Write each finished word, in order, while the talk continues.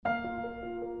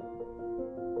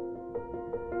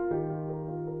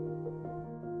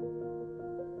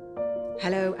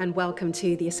Hello and welcome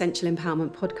to the Essential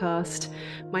Empowerment Podcast.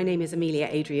 My name is Amelia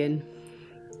Adrian.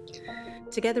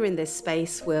 Together in this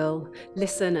space, we'll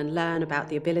listen and learn about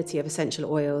the ability of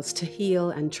essential oils to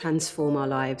heal and transform our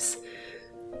lives.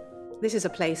 This is a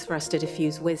place for us to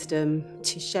diffuse wisdom,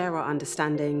 to share our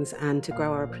understandings, and to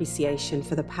grow our appreciation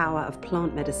for the power of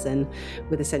plant medicine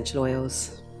with essential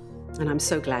oils. And I'm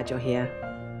so glad you're here.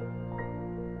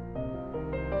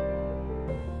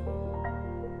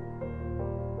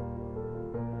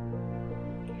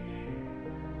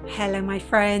 Hello, my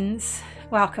friends.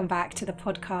 Welcome back to the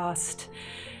podcast.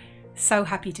 So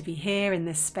happy to be here in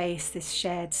this space, this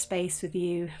shared space with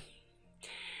you,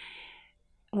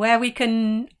 where we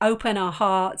can open our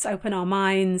hearts, open our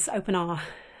minds, open our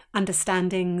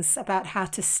understandings about how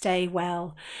to stay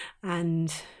well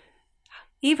and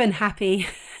even happy,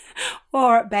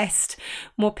 or at best,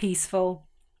 more peaceful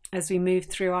as we move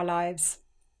through our lives.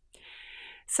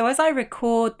 So as I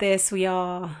record this, we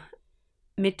are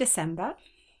mid-December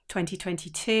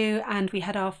 2022, and we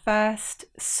had our first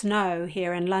snow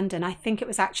here in London. I think it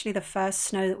was actually the first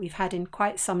snow that we've had in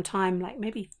quite some time, like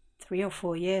maybe 3 or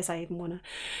 4 years, I even want to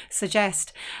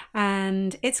suggest.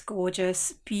 And it's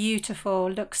gorgeous,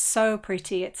 beautiful, looks so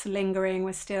pretty. It's lingering.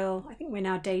 I think we're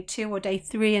now day 2 or day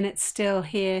 3, and it's still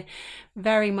here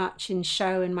very much in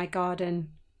show in my garden.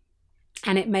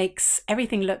 And it makes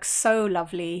everything look so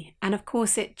lovely. And of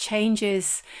course, it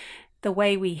changes the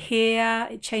way we hear,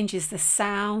 it changes the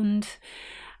sound,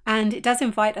 and it does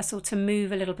invite us all to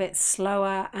move a little bit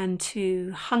slower and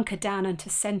to hunker down and to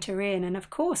center in. And of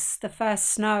course, the first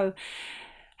snow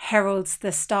heralds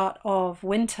the start of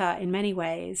winter in many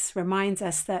ways, reminds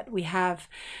us that we have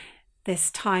this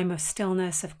time of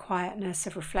stillness, of quietness,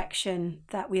 of reflection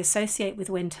that we associate with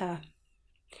winter.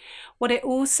 What it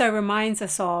also reminds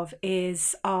us of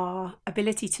is our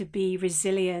ability to be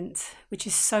resilient, which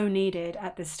is so needed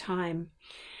at this time,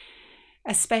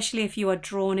 especially if you are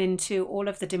drawn into all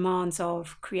of the demands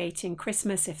of creating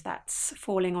Christmas, if that's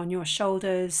falling on your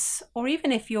shoulders, or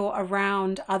even if you're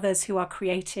around others who are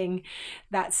creating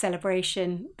that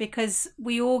celebration, because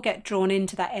we all get drawn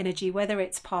into that energy, whether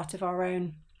it's part of our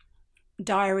own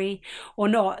diary or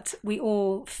not. We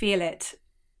all feel it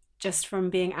just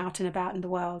from being out and about in the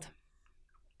world.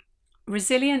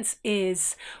 Resilience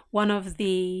is one of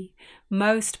the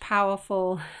most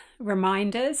powerful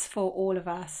reminders for all of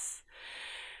us.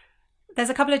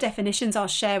 There's a couple of definitions I'll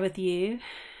share with you.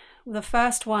 The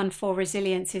first one for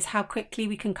resilience is how quickly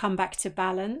we can come back to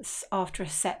balance after a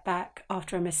setback,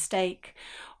 after a mistake,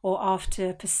 or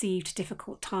after perceived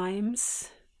difficult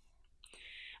times.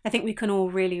 I think we can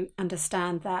all really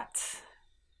understand that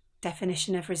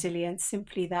definition of resilience,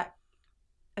 simply that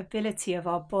ability of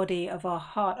our body, of our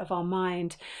heart, of our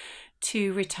mind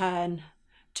to return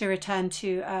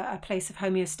to a place of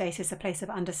homeostasis, a place of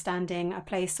understanding, a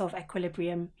place of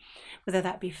equilibrium, whether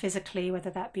that be physically, whether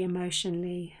that be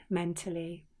emotionally,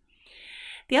 mentally.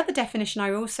 The other definition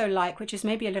I also like, which is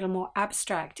maybe a little more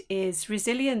abstract, is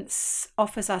resilience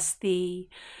offers us the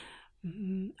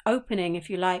opening, if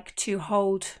you like, to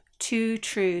hold two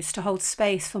truths, to hold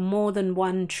space for more than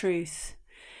one truth.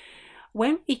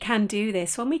 When we can do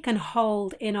this, when we can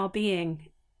hold in our being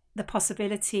the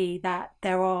possibility that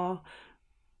there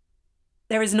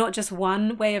is not just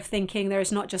one way of thinking, there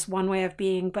is not just one way of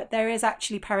being, but there is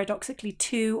actually paradoxically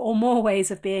 2 or more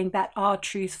ways of being that are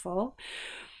truthful,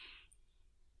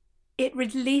 it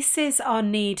releases our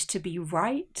need to be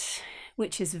right,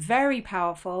 which is very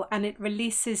powerful, and it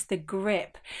releases the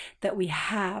grip that we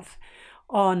have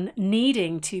on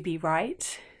needing to be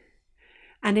right.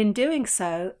 And in doing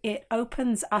so, it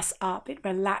opens us up, it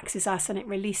relaxes us, and it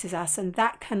releases us, and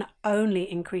that can only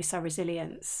increase our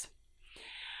resilience.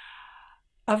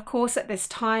 Of course, at this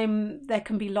time, there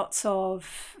can be lots of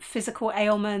physical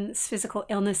ailments, physical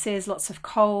illnesses, lots of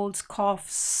colds,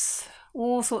 coughs,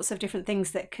 all sorts of different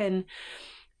things that can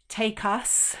take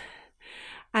us.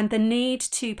 And the need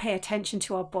to pay attention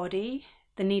to our body,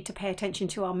 the need to pay attention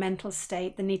to our mental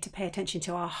state, the need to pay attention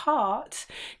to our heart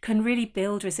can really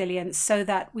build resilience so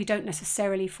that we don't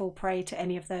necessarily fall prey to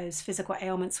any of those physical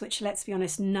ailments, which, let's be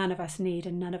honest, none of us need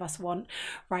and none of us want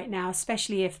right now,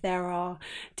 especially if there are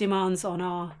demands on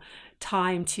our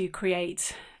time to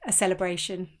create a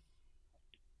celebration.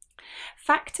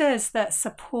 Factors that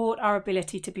support our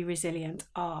ability to be resilient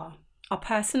are our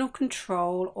personal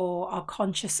control or our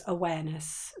conscious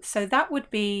awareness. So that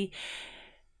would be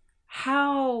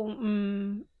how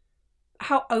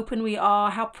open we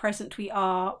are, how present we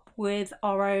are with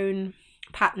our own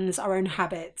patterns, our own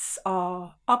habits,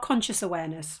 our conscious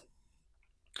awareness.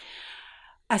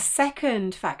 A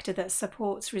second factor that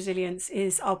supports resilience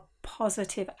is our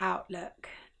positive outlook.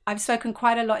 I've spoken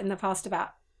quite a lot in the past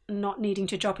about not needing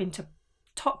to drop into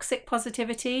toxic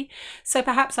positivity. So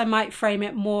perhaps I might frame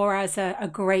it more as a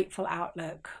grateful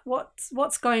outlook.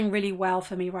 What's going really well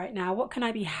for me right now? What can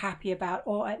I be happy about,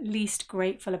 or at least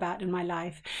grateful about in my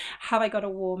life? Have I got a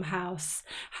warm house?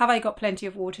 Have I got plenty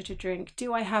of water to drink?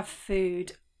 Do I have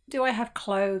food? Do I have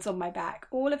clothes on my back?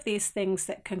 All of these things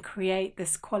that can create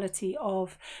this quality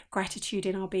of gratitude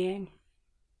in our being.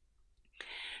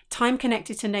 Time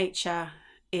connected to nature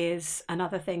is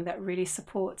another thing that really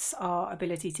supports our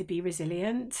ability to be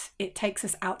resilient. It takes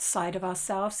us outside of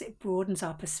ourselves. It broadens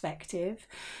our perspective.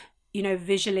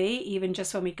 Visually, even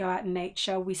just when we go out in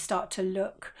nature, we start to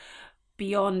look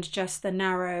beyond just the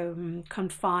narrow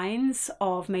confines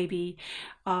of maybe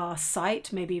our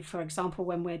sight. Maybe, for example,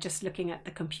 when we're just looking at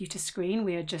the computer screen,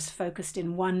 we are just focused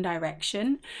in one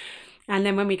direction. And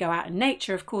then when we go out in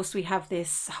nature, of course, we have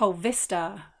this whole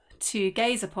vista to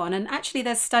gaze upon. And actually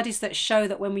there's studies that show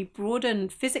that when we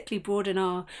physically broaden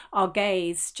our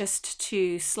gaze just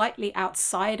to slightly angled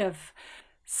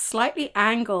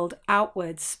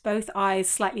outwards, both eyes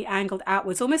slightly angled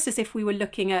outwards, almost as if we were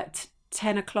looking at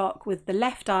 10 o'clock with the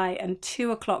left eye and 2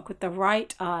 o'clock with the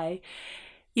right eye.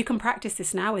 You can practice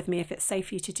this now with me if it's safe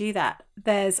for you to do that.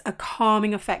 There's a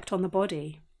calming effect on the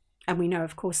body. And we know,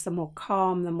 of course, the more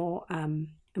calm, the more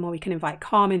we can invite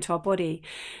calm into our body,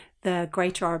 the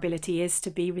greater our ability is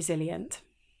to be resilient.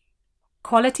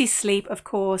 Quality sleep, of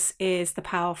course, is the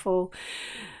powerful,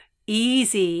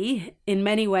 easy, in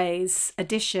many ways,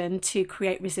 addition to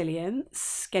create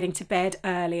resilience. Getting to bed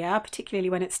earlier,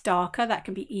 particularly when it's darker, that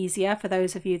can be easier for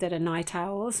those of you that are night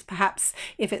owls. Perhaps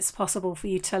if it's possible for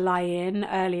you to lie in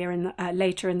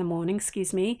later in the morning,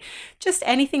 just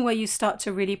anything where you start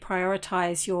to really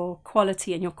prioritize your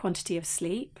quality and your quantity of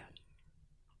sleep.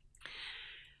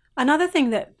 Another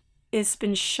thing that has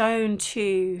been shown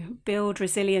to build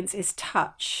resilience is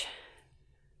touch.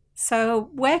 So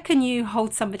where can you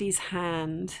hold somebody's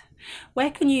hand?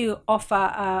 Where can you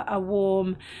offer a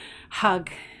warm hug?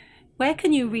 Where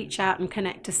can you reach out and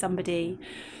connect to somebody?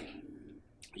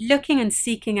 Looking and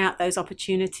seeking out those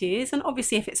opportunities, and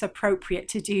obviously if it's appropriate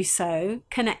to do so,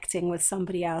 connecting with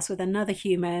somebody else, with another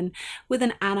human, with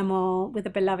an animal, with a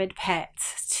beloved pet,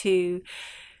 to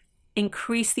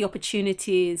increase the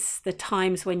opportunities, the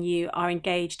times when you are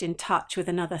engaged in touch with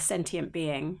another sentient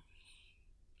being.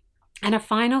 And a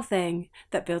final thing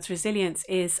that builds resilience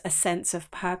is a sense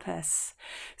of purpose.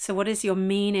 So what is your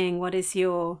meaning? What is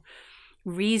your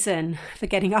reason for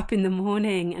getting up in the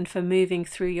morning and for moving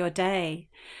through your day?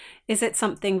 Is it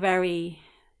something very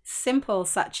simple,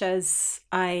 such as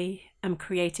I am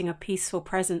creating a peaceful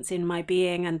presence in my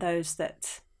being and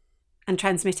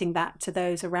transmitting that to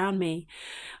those around me?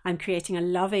 I'm creating a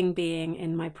loving being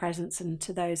in my presence and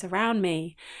to those around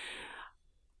me.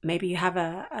 Maybe you have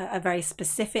a very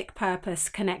specific purpose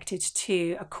connected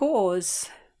to a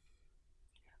cause.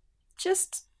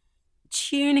 Just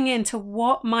tuning into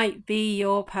what might be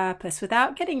your purpose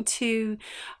without getting too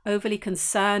overly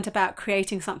concerned about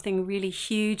creating something really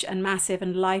huge and massive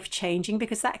and life-changing,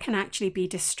 because that can actually be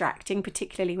distracting,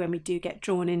 particularly when we do get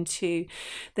drawn into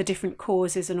the different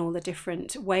causes and all the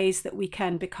different ways that we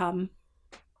can become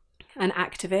an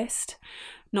activist.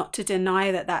 Not to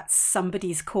deny that that's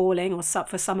somebody's calling, or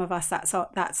for some of us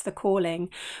that's the calling,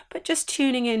 but just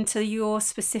tuning into your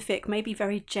specific, maybe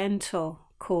very gentle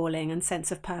calling and sense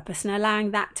of purpose, and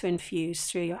allowing that to infuse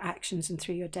through your actions and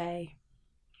through your day.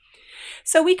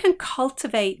 So we can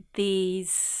cultivate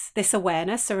this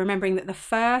awareness. So remembering that the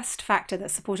first factor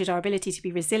that supported our ability to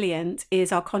be resilient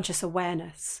is our conscious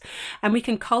awareness. And we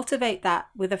can cultivate that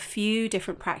with a few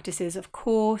different practices. Of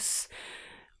course,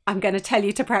 I'm going to tell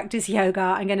you to practice yoga.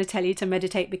 I'm going to tell you to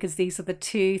meditate, because these are the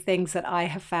two things that I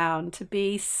have found to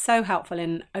be so helpful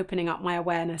in opening up my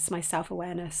awareness, my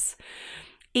self-awareness.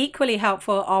 Equally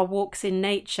helpful are walks in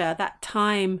nature, that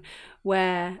time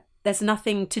where there's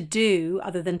nothing to do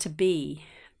other than to be.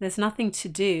 There's nothing to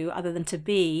do other than to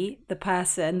be the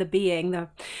person, the being,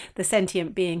 the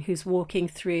sentient being who's walking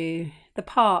through the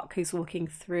park, who's walking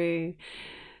through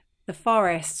the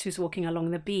forest, who's walking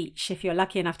along the beach, if you're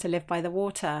lucky enough to live by the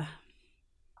water.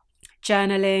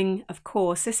 Journaling, of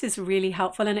course, this is really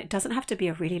helpful, and it doesn't have to be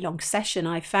a really long session.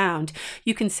 I found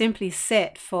you can simply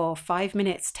sit for 5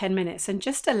 minutes, 10 minutes, and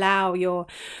just allow your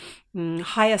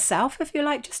higher self, if you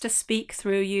like, just to speak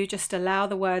through you, just allow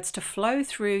the words to flow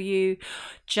through you.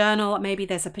 Journal, maybe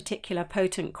there's a particular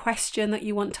potent question that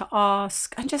you want to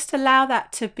ask, and just allow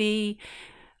that to be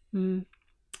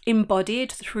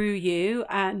embodied through you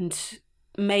and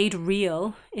made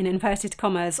real, in inverted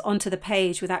commas, onto the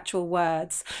page with actual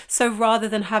words. So rather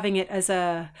than having it as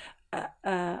a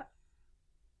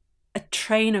a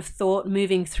train of thought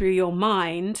moving through your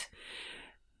mind,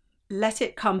 let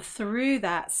it come through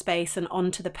that space and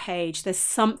onto the page. There's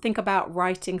something about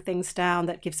writing things down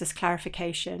that gives us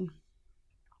clarification.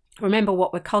 Remember,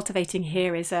 what we're cultivating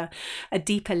here is a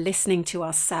deeper listening to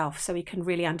ourselves, so we can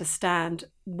really understand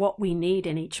what we need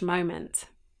in each moment.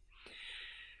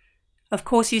 Of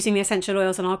course, using the essential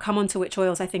oils, and I'll come on to which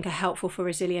oils I think are helpful for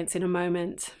resilience in a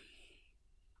moment.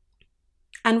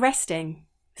 And resting.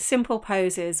 Simple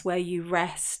poses where you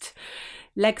rest.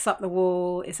 Legs up the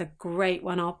wall is a great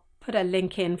one. I'll put a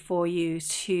link in for you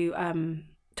to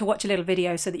watch a little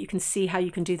video so that you can see how you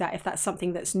can do that if that's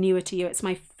something that's newer to you. It's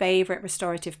my favorite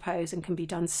restorative pose and can be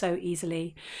done so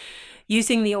easily.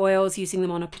 Using the oils, using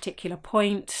them on a particular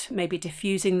point, maybe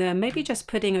diffusing them, maybe just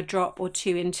putting a drop or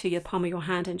two into your palm of your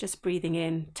hand and just breathing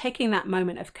in, taking that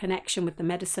moment of connection with the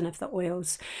medicine of the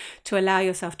oils to allow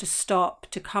yourself to stop,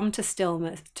 to come to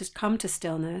stillness,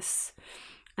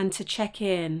 and to check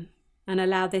in and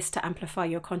allow this to amplify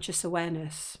your conscious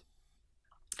awareness.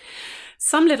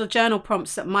 Some little journal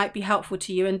prompts that might be helpful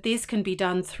to you, and these can be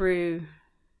done through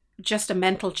just a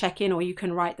mental check-in, or you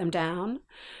can write them down,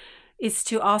 is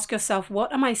to ask yourself,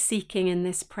 what am I seeking in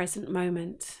this present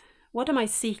moment? What am I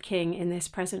seeking in this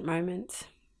present moment?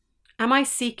 Am I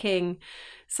seeking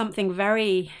something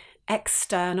very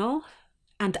external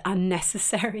and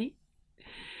unnecessary?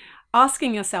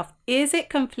 Asking yourself, is it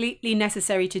completely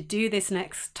necessary to do this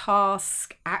next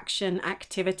task, action,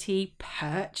 activity,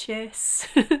 purchase?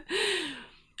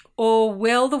 Or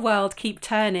will the world keep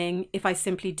turning if I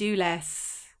simply do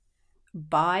less,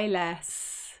 buy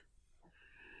less,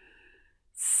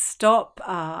 stop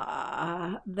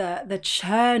the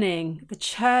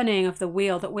churning of the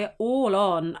wheel that we're all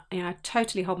on? I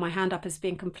totally hold my hand up as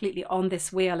being completely on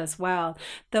this wheel as well,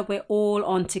 that we're all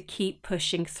on to keep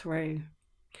pushing through.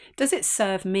 Does it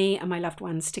serve me and my loved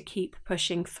ones to keep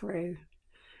pushing through?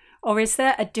 Or is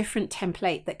there a different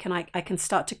template that I can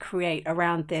start to create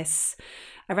around this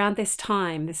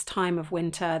time of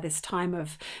winter, this time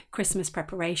of Christmas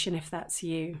preparation, if that's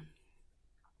you?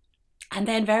 And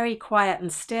then very quiet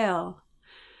and still,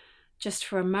 just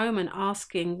for a moment,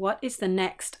 asking, what is the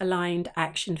next aligned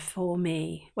action for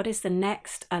me? What is the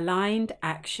next aligned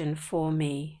action for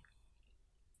me?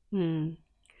 Being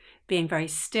very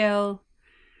still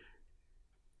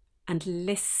and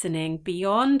listening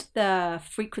beyond the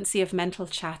frequency of mental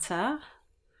chatter,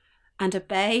 and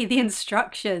obey the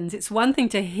instructions. It's one thing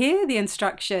to hear the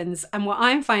instructions, and what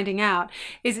I'm finding out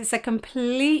is it's a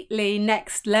completely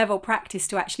next level practice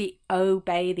to actually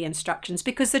obey the instructions,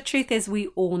 because the truth is we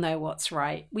all know what's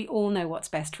right. We all know what's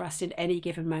best for us in any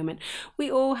given moment.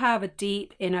 We all have a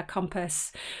deep inner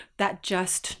compass that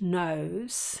just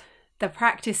knows. The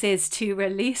practice is to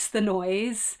release the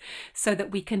noise so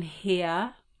that we can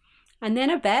hear, and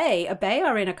then obey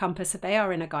our inner compass, obey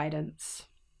our inner guidance.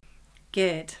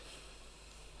 Good.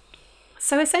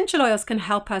 So essential oils can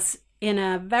help us in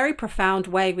a very profound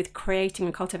way with creating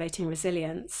and cultivating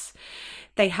resilience.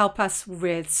 They help us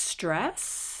with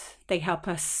stress. They help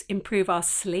us improve our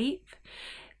sleep.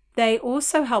 They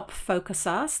also help focus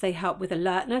us. They help with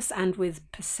alertness and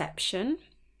with perception.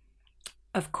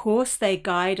 Of course, they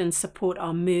guide and support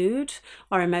our mood,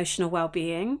 our emotional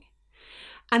well-being.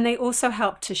 And they also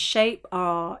help to shape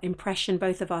our impression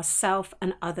both of ourselves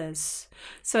and others.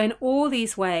 So in all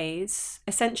these ways,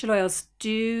 essential oils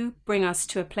do bring us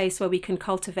to a place where we can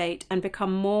cultivate and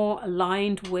become more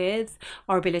aligned with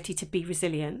our ability to be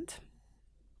resilient.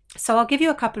 So I'll give you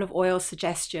a couple of oil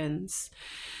suggestions.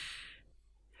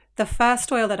 The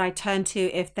first oil that I turn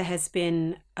to if there has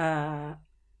been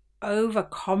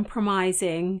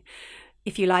over-compromising,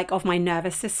 if you like, of my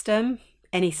nervous system,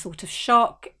 any sort of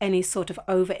shock, any sort of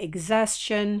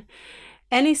overexertion,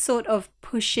 any sort of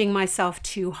pushing myself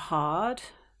too hard,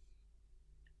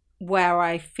 where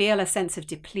I feel a sense of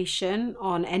depletion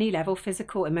on any level,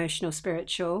 physical, emotional,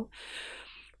 spiritual.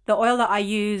 The oil that I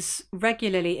use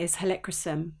regularly is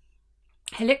helichrysum.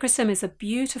 Helichrysum is a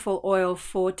beautiful oil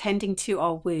for tending to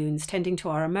our wounds, tending to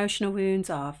our emotional wounds,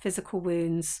 our physical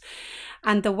wounds.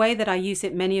 And the way that I use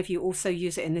it, many of you also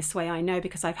use it in this way, I know,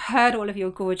 because I've heard all of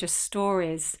your gorgeous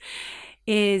stories,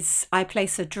 is I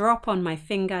place a drop on my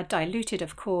finger, diluted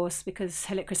of course, because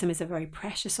helichrysum is a very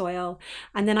precious oil,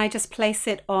 and then I just place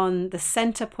it on the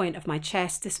center point of my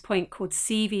chest, this point called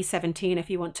CV17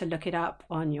 if you want to look it up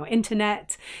on your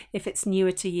internet, if it's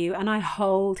newer to you, and I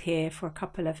hold here for a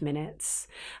couple of minutes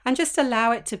and just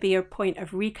allow it to be a point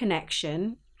of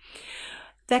reconnection.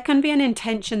 There can be an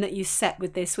intention that you set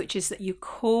with this, which is that you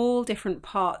call different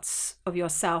parts of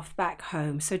yourself back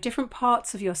home. So different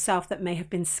parts of yourself that may have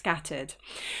been scattered,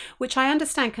 which I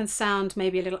understand can sound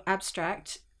maybe a little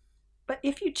abstract, But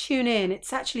if you tune in,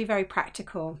 it's actually very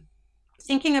practical.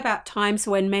 Thinking about times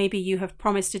when maybe you have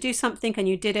promised to do something and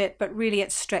you did it, but really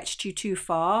it stretched you too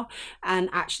far. And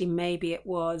actually, maybe it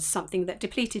was something that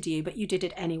depleted you, but you did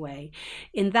it anyway.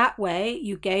 In that way,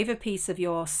 you gave a piece of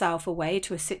yourself away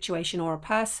to a situation or a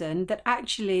person that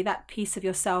actually that piece of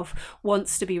yourself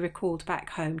wants to be recalled back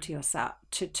home to yourself,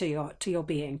 to your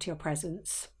being, to your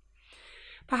presence.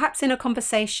 Perhaps in a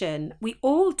conversation, we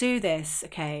all do this,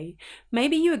 okay?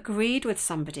 Maybe you agreed with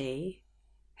somebody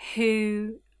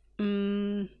who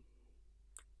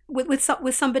with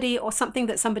somebody or something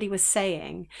that somebody was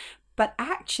saying, but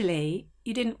actually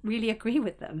you didn't really agree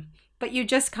with them, but you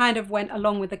just kind of went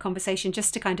along with the conversation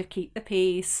just to kind of keep the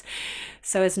peace,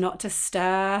 so as not to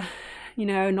stir,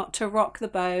 not to rock the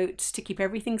boat, to keep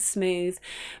everything smooth.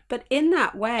 But in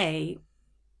that way,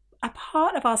 a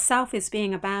part of ourself is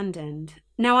being abandoned.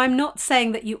 Now, I'm not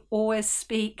saying that you always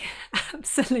speak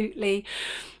absolutely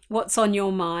what's on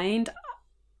your mind.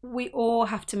 We all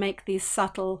have to make these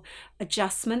subtle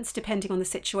adjustments depending on the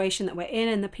situation that we're in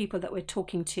and the people that we're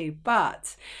talking to.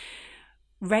 But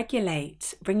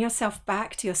regulate, bring yourself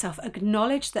back to yourself,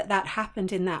 acknowledge that that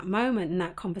happened in that moment, in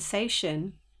that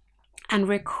conversation, and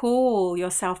recall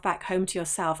yourself back home to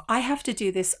yourself. I have to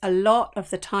do this a lot of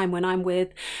the time when I'm with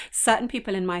certain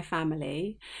people in my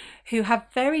family who have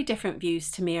very different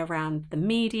views to me around the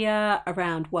media,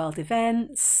 around world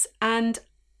events, and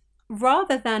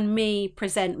rather than me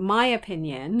present my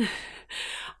opinion,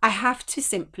 I have to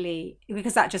simply,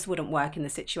 because that just wouldn't work in the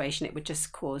situation, it would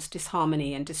just cause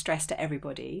disharmony and distress to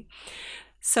everybody.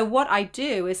 So what I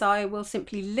do is I will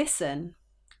simply listen,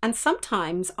 and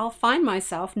sometimes I'll find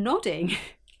myself nodding.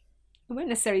 I won't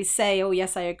necessarily say, oh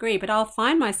yes, I agree, but I'll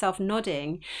find myself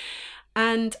nodding,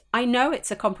 and I know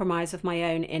it's a compromise of my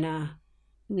own inner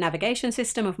navigation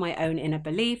system, of my own inner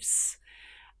beliefs.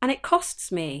 And it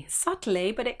costs me,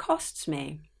 subtly, but it costs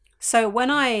me. So when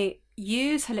I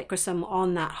use Helichrysum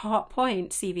on that heart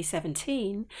point,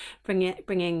 CV17,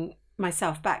 bringing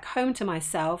myself back home to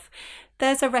myself,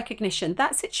 there's a recognition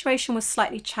that situation was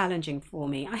slightly challenging for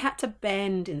me. I had to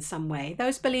bend in some way.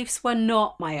 Those beliefs were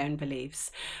not my own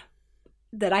beliefs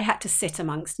that I had to sit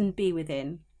amongst and be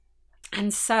within.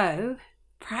 And so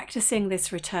practicing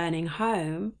this returning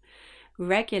home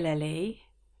regularly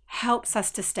helps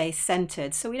us to stay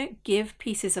centered, so we don't give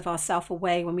pieces of ourself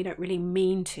away when we don't really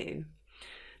mean to.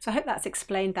 So I hope that's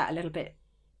explained that a little bit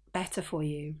better for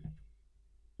you.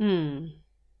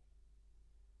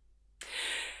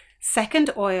 Second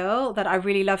oil that I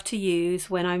really love to use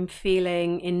when I'm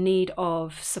feeling in need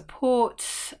of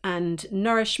support and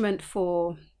nourishment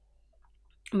for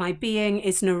my being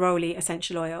is Neroli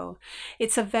essential oil.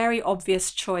 It's a very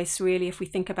obvious choice, really, if we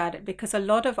think about it, because a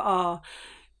lot of our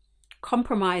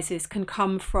compromises can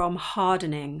come from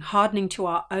hardening to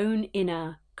our own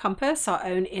inner compass, our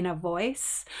own inner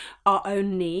voice, our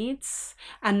own needs.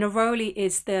 And Neroli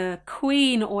is the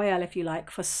queen oil, if you like,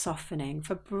 for softening,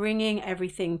 for bringing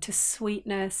everything to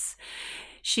sweetness.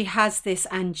 She has this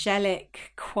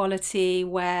angelic quality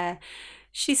where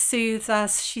she soothes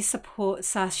us, she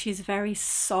supports us, she's very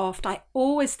soft. I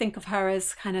always think of her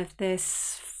as kind of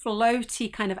this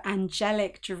floaty, kind of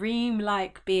angelic,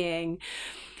 dream-like being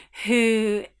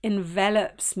who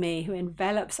envelops me, who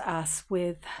envelops us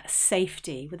with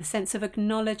safety, with a sense of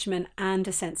acknowledgement and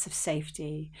a sense of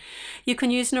safety. You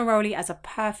can use Neroli as a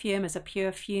perfume, as a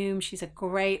pure fume. She's a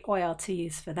great oil to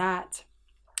use for that.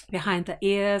 Behind the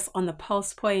ears, on the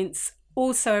pulse points,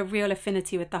 also a real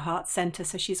affinity with the heart center,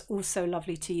 so she's also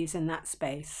lovely to use in that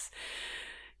space.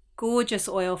 Gorgeous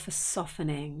oil for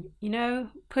softening,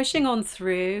 pushing on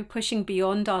through, pushing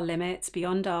beyond our limits,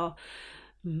 beyond our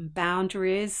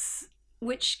boundaries,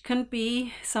 which can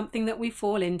be something that we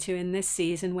fall into in this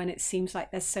season when it seems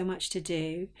like there's so much to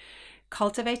do.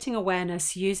 Cultivating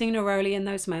awareness, using Neroli in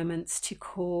those moments to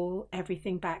call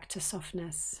everything back to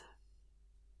softness.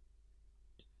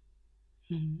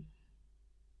 And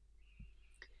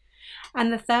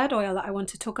the third oil that I want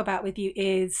to talk about with you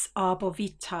is Arbor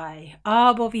Vitae.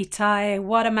 Arbor Vitae,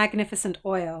 what a magnificent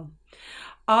oil.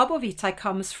 Arbor Vitae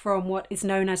comes from what is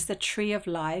known as the tree of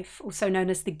life, also known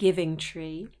as the giving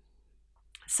tree.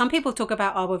 Some people talk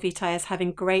about Arbor Vitae as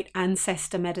having great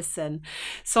ancestor medicine.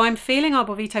 So I'm feeling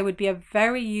Arbor Vitae would be a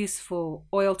very useful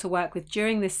oil to work with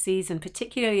during this season,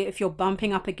 particularly if you're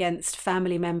bumping up against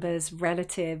family members,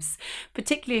 relatives,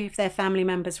 particularly if they're family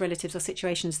members, relatives, or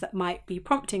situations that might be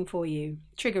prompting for you,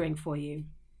 triggering for you.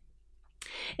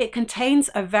 It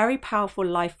contains a very powerful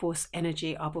life force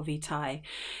energy, Arbor Vitae.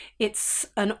 It's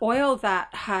an oil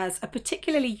that has a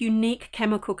particularly unique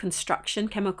chemical construction,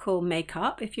 chemical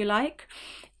makeup, if you like.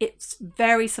 It's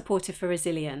very supportive for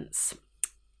resilience.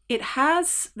 it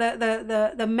has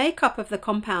the makeup of the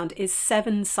compound is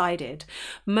seven-sided.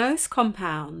 Most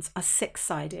compounds are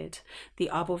six-sided. The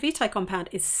Arbor Vitae compound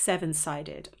is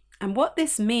seven-sided. And what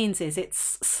this means is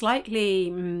it's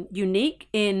slightly unique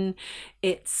in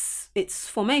its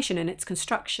formation and its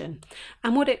construction.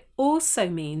 And what it also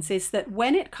means is that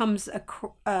when it comes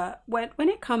when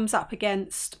it comes up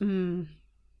against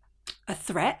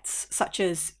threats, such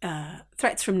as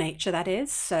threats from nature, that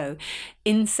is, so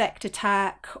insect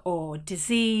attack or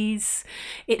disease,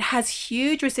 it has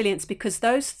huge resilience because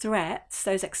those threats,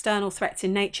 those external threats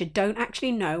in nature, don't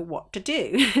actually know what to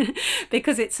do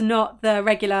because it's not the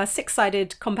regular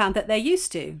six-sided compound that they're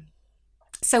used to.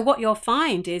 So what you'll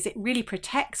find is it really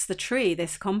protects the tree,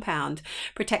 this compound,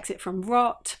 protects it from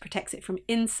rot, protects it from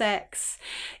insects.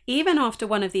 Even after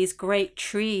one of these great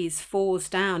trees falls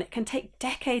down, it can take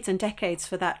decades and decades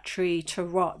for that tree to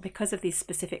rot because of these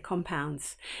specific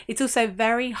compounds. It's also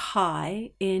very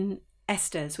high in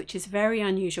esters, which is very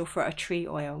unusual for a tree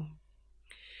oil.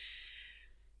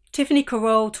 Tiffany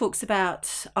Carroll talks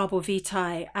about Arbor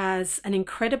Vitae as an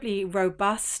incredibly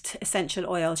robust essential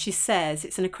oil. She says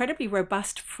it's an incredibly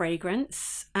robust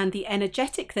fragrance and the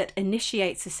energetic that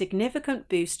initiates a significant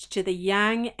boost to the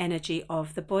yang energy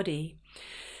of the body.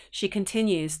 She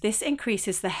continues, this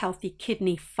increases the healthy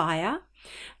kidney fire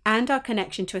and our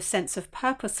connection to a sense of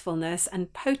purposefulness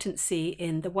and potency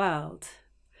in the world.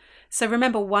 So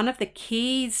remember, one of the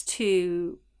keys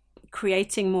to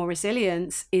creating more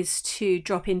resilience is to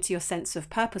drop into your sense of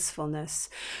purposefulness.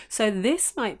 So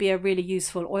this might be a really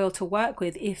useful oil to work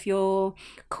with if you're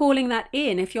calling that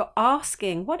in, if you're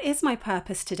asking, what is my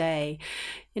purpose today?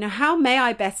 How may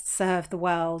I best serve the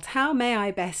world? How may I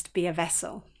best be a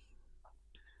vessel?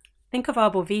 Think of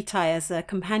Arbor Vitae as a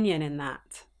companion in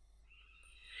that.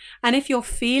 And if you're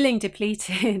feeling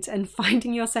depleted and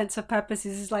finding your sense of purpose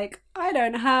is like, I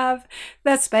don't have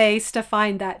the space to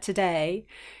find that today,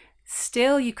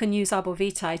 still, you can use Arbor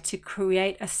Vitae to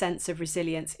create a sense of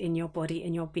resilience in your body,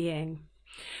 in your being.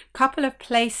 Couple of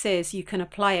places you can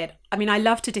apply it. I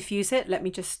love to diffuse it. Let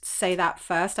me just say that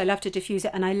first. I love to diffuse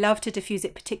it, and I love to diffuse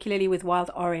it particularly with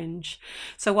wild orange.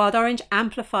 So wild orange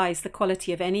amplifies the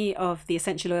quality of any of the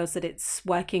essential oils that it's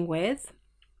working with.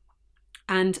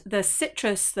 And the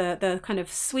citrus, the kind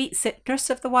of sweet citrus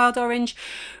of the wild orange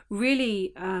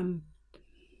really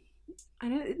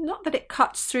not that it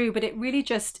cuts through, but it really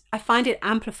I find it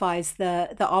amplifies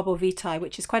the Arbor Vitae,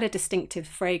 which is quite a distinctive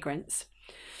fragrance.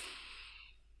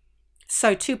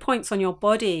 So 2 points on your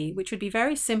body, which would be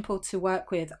very simple to work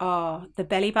with, are the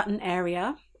belly button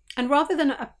area. And rather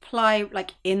than apply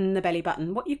like in the belly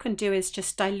button, what you can do is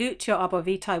just dilute your Arbor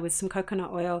Vitae with some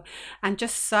coconut oil and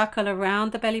just circle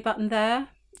around the belly button there.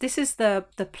 This is the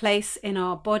place in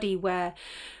our body where,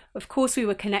 of course, we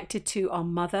were connected to our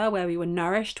mother, where we were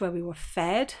nourished, where we were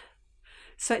fed.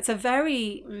 So it's a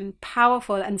very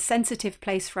powerful and sensitive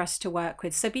place for us to work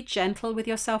with. So be gentle with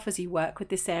yourself as you work with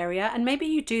this area. And maybe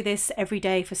you do this every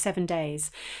day for 7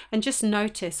 days and just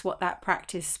notice what that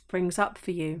practice brings up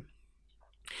for you.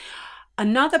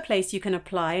 Another place you can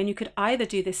apply, and you could either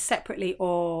do this separately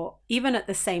or even at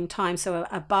the same time, so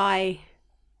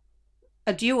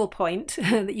a dual point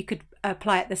that you could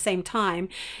apply at the same time,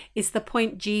 is the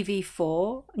point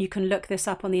GV4. You can look this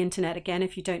up on the internet again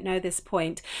if you don't know this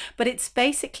point, but it's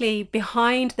basically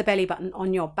behind the belly button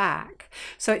on your back.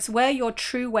 So it's where your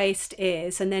true waist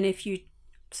is, and then if you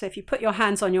put your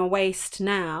hands on your waist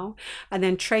now and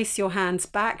then trace your hands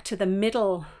back to the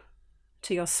middle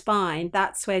to your spine,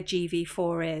 that's where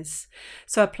GV4 is.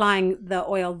 So applying the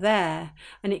oil there,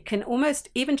 and it can almost,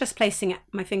 even just placing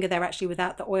my finger there actually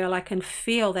without the oil, I can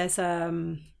feel there's a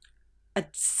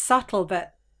subtle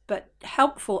but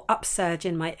helpful upsurge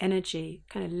in my energy,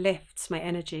 kind of lifts my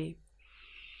energy.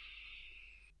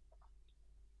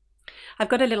 I've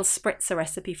got a little spritzer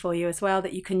recipe for you as well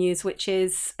that you can use, which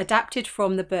is adapted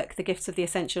from the book, The Gifts of the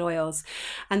Essential Oils.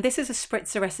 And this is a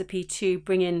spritzer recipe to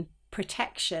bring in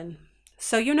protection.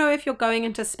 So, if you're going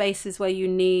into spaces where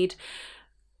you're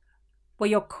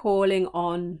calling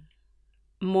on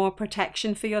more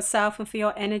protection for yourself and for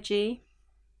your energy,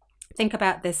 think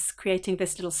about this, creating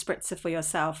this little spritzer for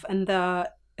yourself. And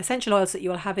the essential oils that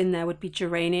you'll have in there would be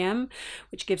geranium,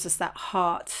 which gives us that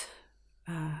heart,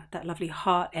 that lovely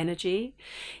heart energy.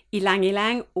 Ylang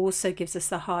ylang also gives us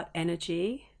the heart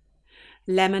energy.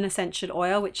 Lemon essential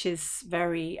oil, which is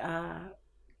very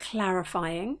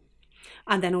clarifying.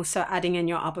 And then also adding in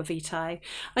your Arbor Vitae.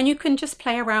 And you can just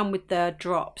play around with the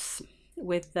drops.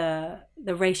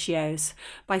 the ratios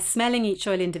by smelling each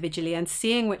oil individually and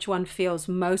seeing which one feels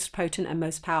most potent and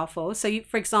most powerful. So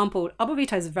for example, arbor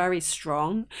vitae is very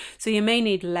strong, so you may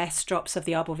need less drops of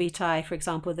the arbor vitae, for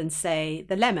example, than say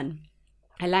the lemon.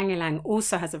 Ylang ylang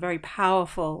also has a very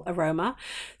powerful aroma,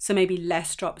 so maybe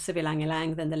less drops of ylang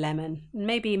ylang than the lemon,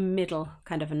 maybe middle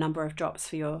kind of a number of drops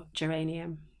for your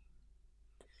geranium.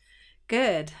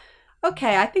 Good.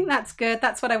 Okay, I think that's good.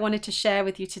 That's what I wanted to share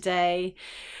with you today.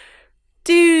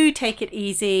 Do take it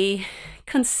easy.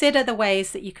 Consider the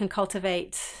ways that you can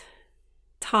cultivate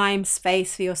time,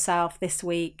 space for yourself this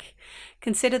week.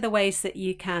 Consider the ways that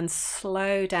you can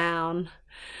slow down.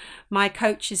 My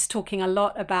coach is talking a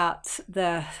lot about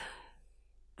the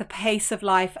pace of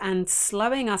life and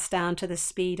slowing us down to the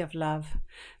speed of love.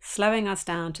 Slowing us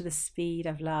down to the speed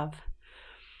of love.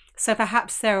 So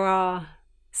perhaps there are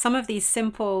some of these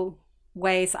simple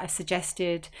ways that I've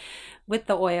suggested with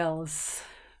the oils,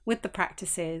 with the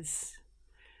practices,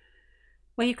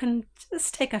 where you can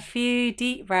just take a few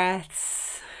deep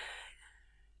breaths,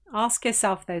 ask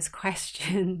yourself those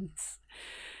questions,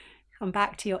 come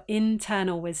back to your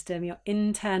internal wisdom, your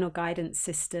internal guidance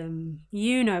system.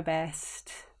 You know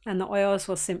best, and the oils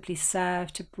will simply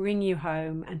serve to bring you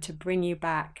home and to bring you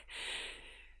back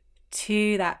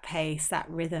to that pace, that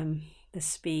rhythm, the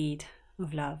speed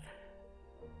of love.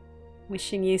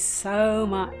 Wishing you so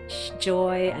much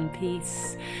joy and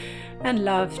peace and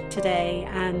love today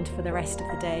and for the rest of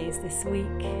the days this week,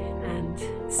 and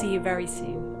see you very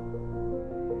soon.